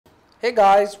Hey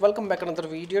guys, welcome back another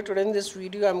video. Today in this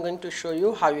video I'm going to show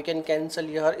you how you can cancel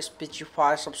your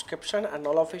Speechify subscription and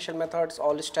all official methods,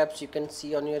 all steps you can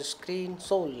see on your screen.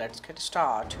 So let's get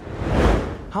started.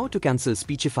 How to cancel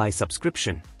Speechify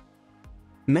subscription.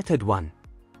 Method 1.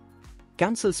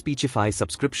 Cancel Speechify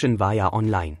subscription via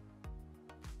online.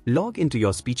 Log into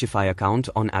your Speechify account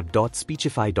on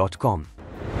app.speechify.com.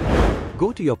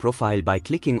 Go to your profile by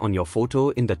clicking on your photo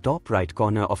in the top right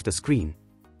corner of the screen.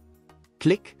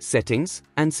 Click Settings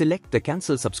and select the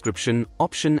Cancel Subscription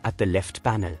option at the left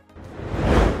panel.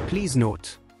 Please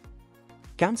note,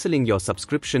 cancelling your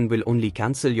subscription will only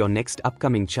cancel your next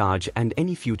upcoming charge and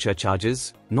any future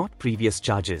charges, not previous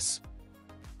charges.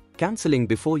 Cancelling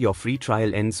before your free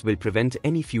trial ends will prevent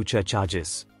any future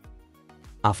charges.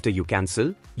 After you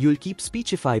cancel, you'll keep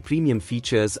Speechify premium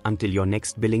features until your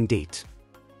next billing date.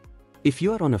 If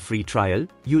you are on a free trial,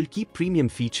 you'll keep premium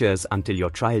features until your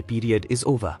trial period is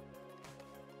over.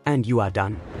 And you are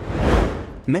done.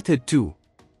 Method 2.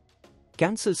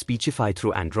 Cancel Speechify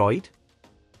through Android.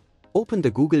 Open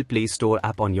the Google Play Store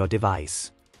app on your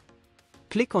device.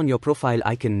 Click on your profile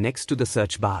icon next to the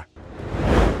search bar.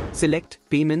 Select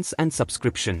Payments and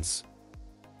Subscriptions.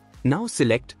 Now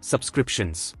select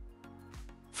Subscriptions.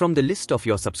 From the list of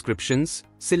your subscriptions,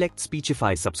 select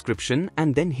Speechify subscription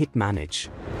and then hit Manage.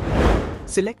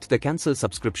 Select the Cancel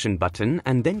Subscription button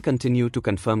and then continue to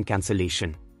confirm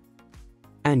cancellation.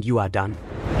 And you are done.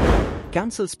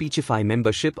 Cancel Speechify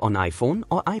membership on iPhone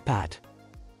or iPad.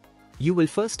 You will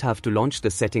first have to launch the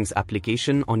Settings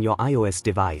application on your iOS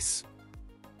device.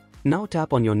 Now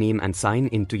tap on your name and sign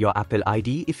into your Apple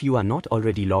ID if you are not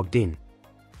already logged in.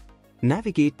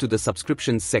 Navigate to the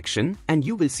Subscriptions section and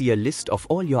you will see a list of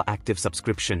all your active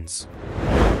subscriptions.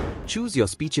 Choose your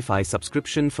Speechify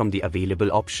subscription from the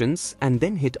available options and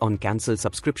then hit on Cancel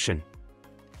Subscription.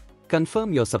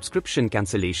 Confirm your subscription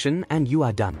cancellation and you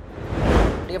are done.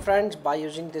 Dear friends, by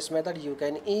using this method you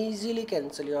can easily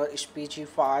cancel your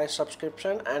Speechify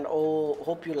subscription. And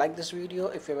hope you like this video.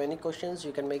 If you have any questions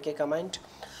you can make a comment.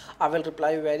 I will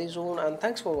reply very soon, and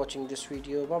thanks for watching this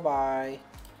video. Bye bye.